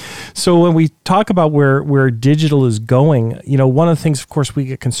 right? So when we talk about where digital is going, one of the things, of course, we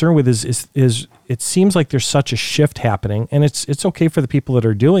get concerned with is it seems like there's such a shift happening, and it's okay for the people that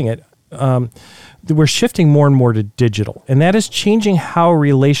are doing it. We're shifting more and more to digital, and that is changing how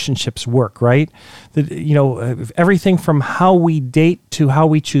relationships work, right? Everything from how we date to how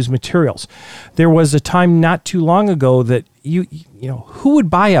we choose materials. There was a time not too long ago that who would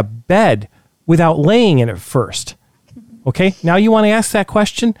buy a bed without laying in it first? Okay, now you want to ask that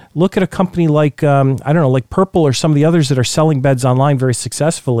question? Look at a company like, like Purple or some of the others that are selling beds online very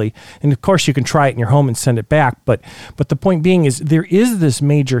successfully. And of course, you can try it in your home and send it back. But the point being is there is this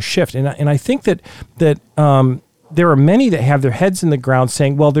major shift. And I think that there are many that have their heads in the ground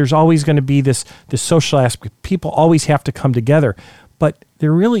saying, well, there's always going to be this social aspect. People always have to come together. But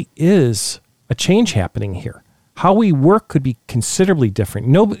there really is a change happening here. How we work could be considerably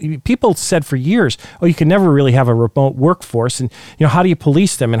different. People said for years, you can never really have a remote workforce, and how do you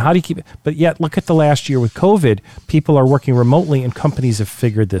police them, and how do you keep it? But yet, look at the last year with COVID. People are working remotely, and companies have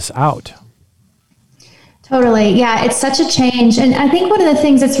figured this out. Totally. Yeah, it's such a change. And I think one of the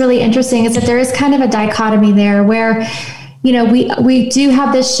things that's really interesting is that there is kind of a dichotomy there where we do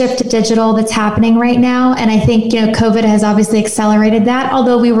have this shift to digital that's happening right now. And I think, COVID has obviously accelerated that,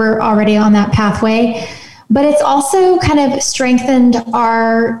 although we were already on that pathway. But it's also kind of strengthened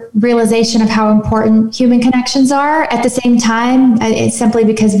our realization of how important human connections are. At the same time, it's simply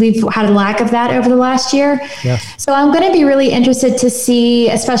because we've had a lack of that over the last year. Yes. So I'm going to be really interested to see,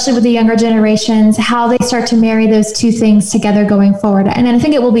 especially with the younger generations, how they start to marry those two things together going forward. And I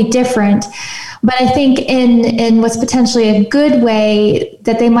think it will be different. But I think in what's potentially a good way,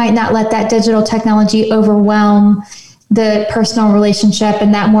 that they might not let that digital technology overwhelm the personal relationship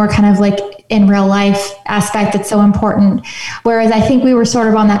and that more kind of like in real life aspect that's so important. Whereas I think we were sort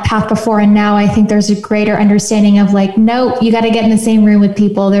of on that path before, and now I think there's a greater understanding of like, no, you got to get in the same room with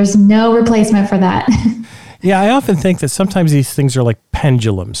people. There's no replacement for that. Yeah, I often think that sometimes these things are like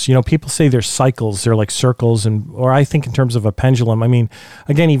pendulums. People say they're cycles, they're like circles, or I think in terms of a pendulum. I mean,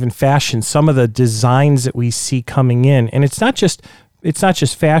 again, even fashion, some of the designs that we see coming in, and it's not just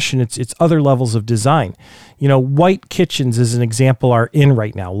fashion, it's other levels of design. White kitchens, as an example, are in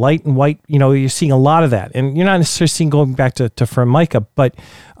right now. Light and white, you're seeing a lot of that. And you're not necessarily seeing going back to Formica, but,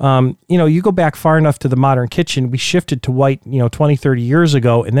 you go back far enough to the modern kitchen, we shifted to white, 20, 30 years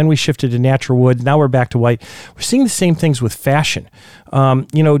ago, and then we shifted to natural wood. Now we're back to white. We're seeing the same things with fashion.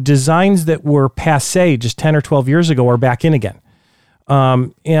 Designs that were passé just 10 or 12 years ago are back in again.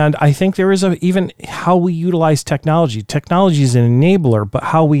 And I think there is even how we utilize technology. Technology is an enabler, but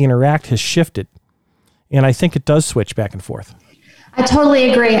how we interact has shifted. And I think it does switch back and forth. I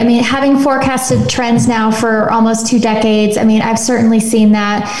totally agree. I mean, having forecasted trends now for almost 2 decades, I mean, I've certainly seen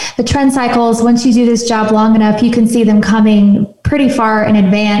that. The trend cycles, once you do this job long enough, you can see them coming pretty far in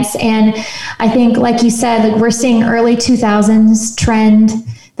advance. And I think, like you said, we're seeing early 2000s trend.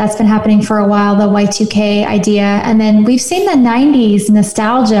 That's been happening for a while, the Y2K idea. And then we've seen the 90s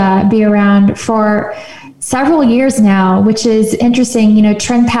nostalgia be around for several years now, which is interesting.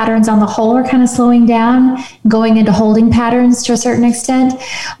 Trend patterns on the whole are kind of slowing down, going into holding patterns to a certain extent.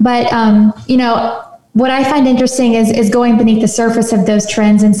 But, what I find interesting is going beneath the surface of those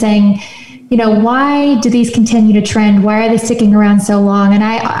trends and saying, why do these continue to trend? Why are they sticking around so long? And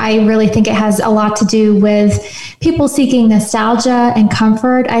I really think it has a lot to do with people seeking nostalgia and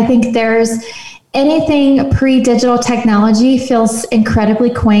comfort. I think there's anything pre-digital technology feels incredibly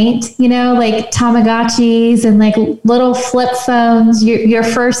quaint, like Tamagotchis and like little flip phones, your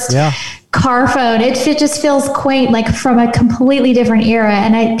first car phone. It just feels quaint, like from a completely different era.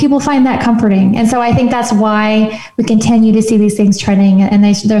 And people find that comforting. And so I think that's why we continue to see these things trending, and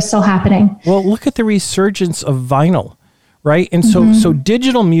they're still happening. Well, look at the resurgence of vinyl, right? And so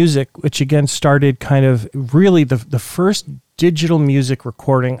digital music, which again started kind of really the first digital music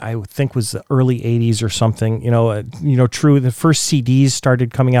recording, I would think was the early 80s or something, true. The first CDs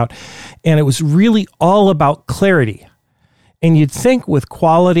started coming out, and it was really all about clarity. And you'd think with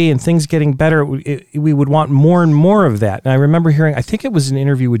quality and things getting better, we would want more and more of that. And I remember hearing, I think it was an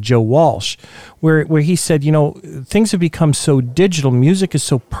interview with Joe Walsh, where he said, things have become so digital, music is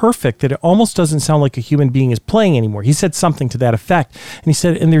so perfect that it almost doesn't sound like a human being is playing anymore. He said something to that effect. And he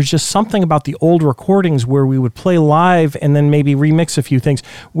said, and there's just something about the old recordings where we would play live and then maybe remix a few things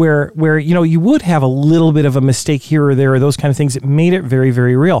where you would have a little bit of a mistake here or there or those kind of things that made it very,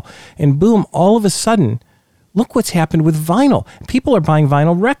 very real. And boom, all of a sudden, look what's happened with vinyl. People are buying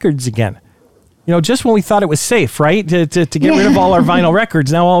vinyl records again. just when we thought it was safe, right, to get rid of all our vinyl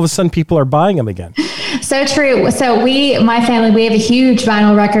records, now all of a sudden people are buying them again. So true. So my family, we have a huge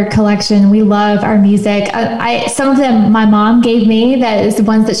vinyl record collection. We love our music. Some of them my mom gave me, that is the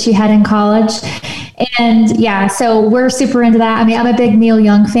ones that she had in college. And yeah, so we're super into that. I mean, I'm a big Neil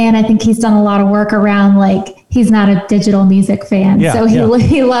Young fan. I think he's done a lot of work around, like, he's not a digital music fan. So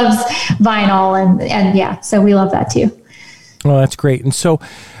he loves vinyl and yeah, so we love that too. Well, that's great. And so,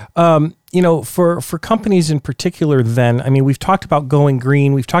 for companies in particular, then, I mean, we've talked about going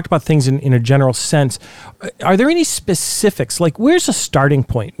green. We've talked about things in a general sense. Are there any specifics? Like, where's a starting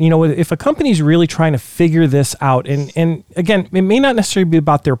point? If a company's really trying to figure this out, and again, it may not necessarily be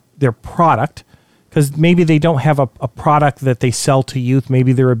about their product, because maybe they don't have a product that they sell to youth.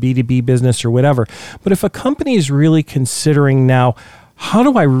 Maybe they're a B2B business or whatever. But if a company is really considering now, how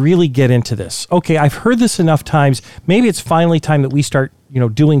do I really get into this? Okay, I've heard this enough times. Maybe it's finally time that we start,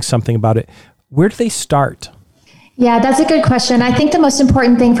 doing something about it. Where do they start? Yeah, that's a good question. I think the most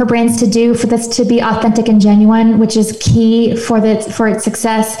important thing for brands to do for this to be authentic and genuine, which is key for its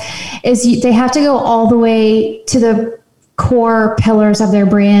success, is they have to go all the way to the core pillars of their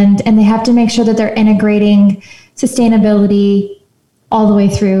brand, and they have to make sure that they're integrating sustainability all the way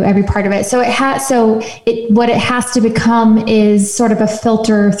through every part of it. What it has to become is sort of a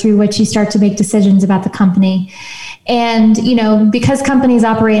filter through which you start to make decisions about the company. And, because companies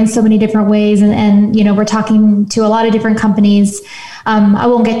operate in so many different ways and we're talking to a lot of different companies, I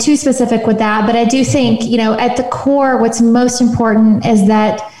won't get too specific with that, but I do think, at the core, what's most important is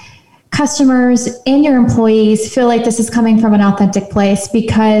that customers and your employees feel like this is coming from an authentic place,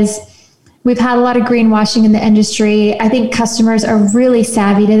 because we've had a lot of greenwashing in the industry. I think customers are really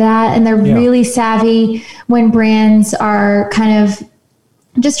savvy to that, and they're really savvy when brands are kind of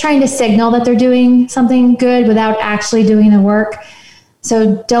just trying to signal that they're doing something good without actually doing the work.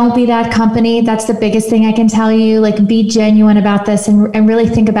 So don't be that company. That's the biggest thing I can tell you. Like, be genuine about this and really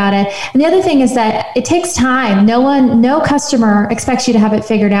think about it. And the other thing is that it takes time. No customer expects you to have it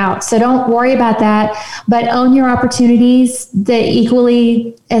figured out. So don't worry about that, but own your opportunities that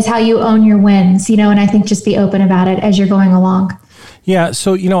equally as how you own your wins, and I think just be open about it as you're going along. Yeah.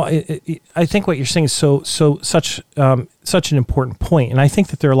 So, I think what you're saying is such an important point. And I think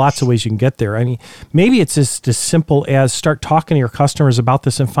that there are lots of ways you can get there. I mean, maybe it's just as simple as start talking to your customers about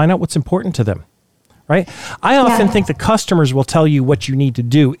this and find out what's important to them, right? I often think the customers will tell you what you need to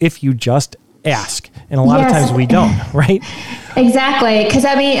do if you just ask. And a lot of times we don't, right? Exactly. Because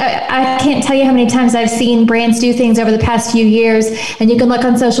I can't tell you how many times I've seen brands do things over the past few years, and you can look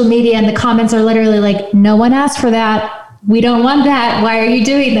on social media and the comments are literally like, no one asked for that. We don't want that. Why are you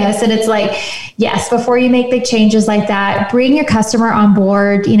doing this? And it's like, yes, before you make big changes like that, bring your customer on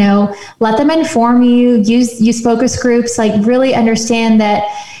board, let them inform you, use focus groups, like really understand that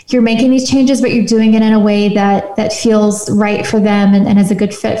you're making these changes, but you're doing it in a way that feels right for them and is a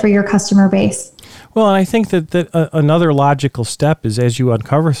good fit for your customer base. Well, and I think that another logical step is, as you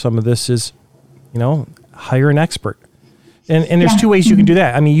uncover some of this, is, hire an expert. And there's two ways you can do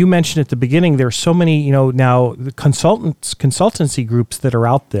that. I mean, you mentioned at the beginning, there's so many, now the consultancy groups that are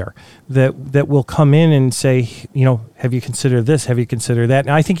out there that will come in and say, have you considered this? Have you considered that?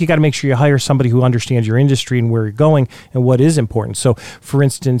 And I think you got to make sure you hire somebody who understands your industry and where you're going and what is important. So, for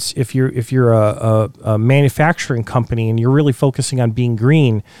instance, if you're a manufacturing company and you're really focusing on being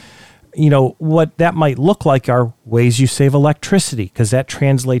green, what that might look like are ways you save electricity, because that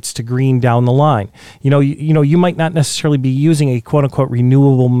translates to green down the line. You might not necessarily be using a quote unquote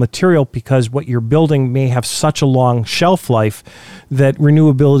renewable material because what you're building may have such a long shelf life that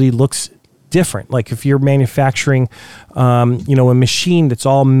renewability looks different. Like if you're manufacturing, a machine that's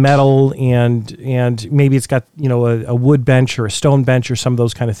all metal and maybe it's got, a wood bench or a stone bench or some of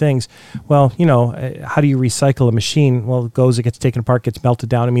those kind of things. Well, how do you recycle a machine? Well, it gets taken apart, gets melted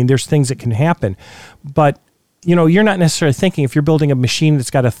down. I mean, there's things that can happen, but you're not necessarily thinking if you're building a machine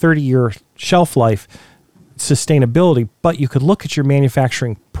that's got a 30-year shelf life, sustainability, but you could look at your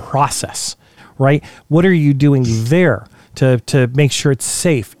manufacturing process, right? What are you doing there to make sure it's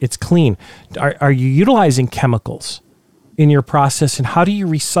safe, it's clean? Are you utilizing chemicals in your process, and how do you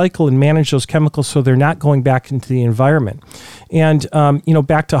recycle and manage those chemicals so they're not going back into the environment? And,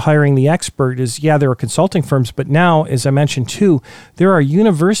 back to hiring the expert is, there are consulting firms, but now, as I mentioned too, there are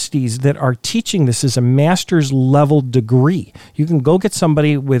universities that are teaching this as a master's level degree. You can go get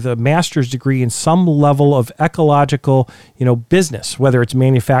somebody with a master's degree in some level of ecological, business, whether it's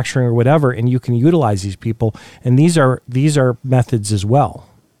manufacturing or whatever, and you can utilize these people. And these are methods as well.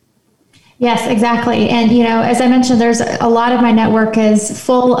 Yes, exactly. And, as I mentioned, there's a lot of my network is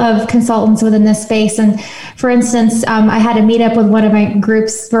full of consultants within this space. And for instance, I had a meetup with one of my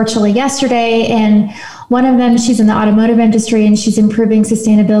groups virtually yesterday, and one of them, she's in the automotive industry and she's improving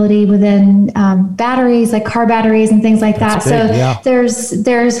sustainability within batteries, like car batteries and things like that.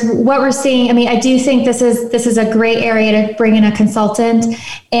 There's what we're seeing. I mean, I do think this is a great area to bring in a consultant,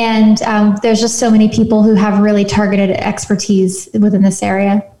 and there's just so many people who have really targeted expertise within this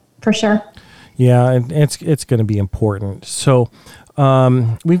area, for sure. Yeah, and it's going to be important. So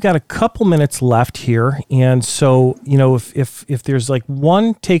we've got a couple minutes left here, and so if there's like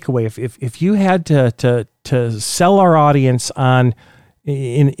one takeaway, if you had to sell our audience on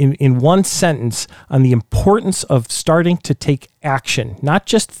in one sentence on the importance of starting to take action, not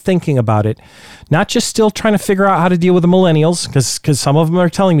just thinking about it, not just still trying to figure out how to deal with the millennials, because some of them are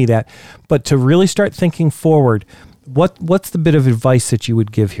telling me that, but to really start thinking forward, what's the bit of advice that you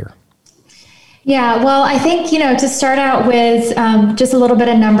would give here? Yeah, well, I think, to start out with just a little bit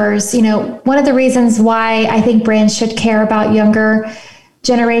of numbers, one of the reasons why I think brands should care about younger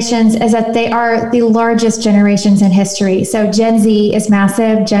generations is that they are the largest generations in history. So Gen Z is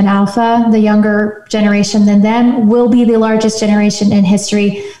massive. Gen Alpha, the younger generation than them, will be the largest generation in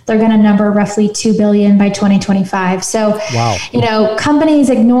history. They're going to number roughly 2 billion by 2025. So, wow.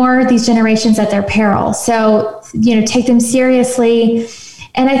 Companies ignore these generations at their peril. So, take them seriously.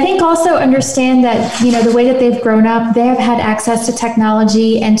 And I think also understand that, the way that they've grown up, they have had access to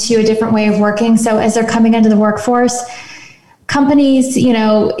technology and to a different way of working. So as they're coming into the workforce, companies,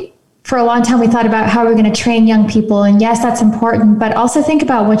 for a long time, we thought about how we're going to train young people. And yes, that's important, but also think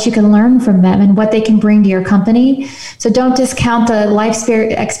about what you can learn from them and what they can bring to your company. So don't discount the life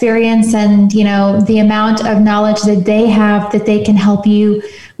experience and, the amount of knowledge that they have that they can help you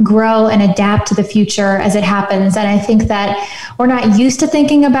grow and adapt to the future as it happens. And I think that we're not used to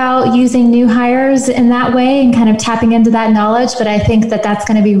thinking about using new hires in that way and kind of tapping into that knowledge. But I think that that's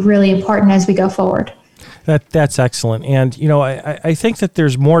going to be really important as we go forward. That's excellent. And, I think that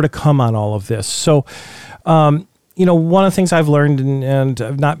there's more to come on all of this. So, one of the things I've learned, and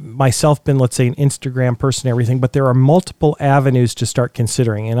I've not myself been, let's say, an Instagram person and everything, but there are multiple avenues to start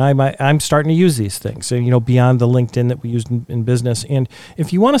considering. And I'm starting to use these things, beyond the LinkedIn that we use in business. And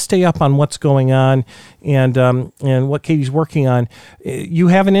if you want to stay up on what's going on and what Katie's working on, you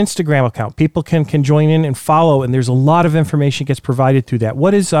have an Instagram account. People can join in and follow, and there's a lot of information gets provided through that.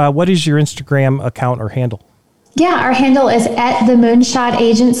 What is your Instagram account or handle? Yeah, our handle is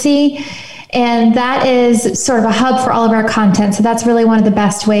 @TheMoonshot_Agency. And that is sort of a hub for all of our content. So that's really one of the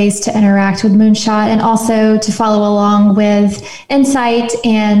best ways to interact with Moonshot, and also to follow along with insight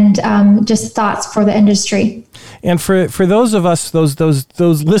and just thoughts for the industry. And for those of us, those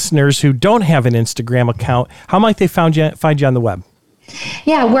listeners who don't have an Instagram account, how might they find you on the web?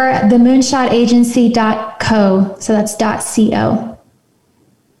 Yeah, we're themoonshotagency.co. So that's .co.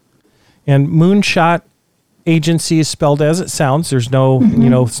 And Moonshot Agency is spelled as it sounds. There's no,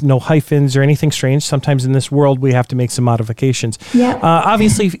 no hyphens or anything strange. Sometimes in this world, we have to make some modifications. Yeah.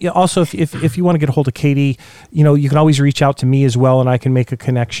 Obviously, also, if you want to get a hold of Katie, you can always reach out to me as well, and I can make a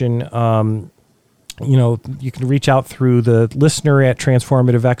connection. You can reach out through the listener at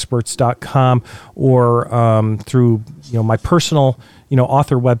transformativeexperts.com or through, my personal,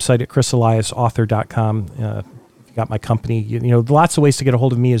 author website at chriseliasauthor.com. Got my company, lots of ways to get a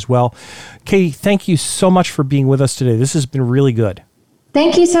hold of me as well. Katie, thank you so much for being with us today. This has been really good.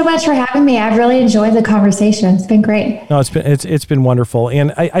 Thank you so much for having me. I've really enjoyed the conversation. It's been great. No, it's been wonderful,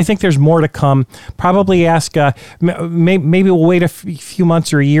 and I think there's more to come. Probably ask. Maybe we'll wait a few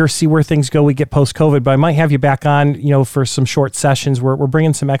months or a year, see where things go. We get post-COVID, but I might have you back on, for some short sessions. We're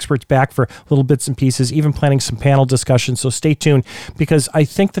bringing some experts back for little bits and pieces, even planning some panel discussions. So stay tuned, because I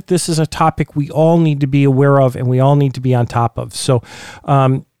think that this is a topic we all need to be aware of and we all need to be on top of. So.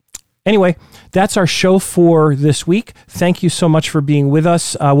 Anyway, that's our show for this week. Thank you so much for being with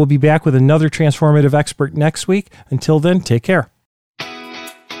us. We'll be back with another transformative expert next week. Until then, take care.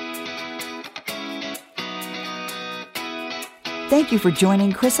 Thank you for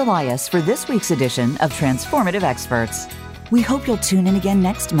joining Chris Elias for this week's edition of Transformative Experts. We hope you'll tune in again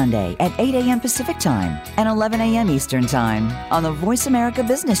next Monday at 8 a.m. Pacific Time and 11 a.m. Eastern Time on the Voice America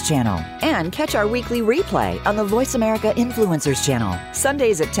Business Channel. And catch our weekly replay on the Voice America Influencers Channel,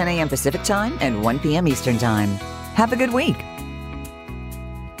 Sundays at 10 a.m. Pacific Time and 1 p.m. Eastern Time. Have a good week.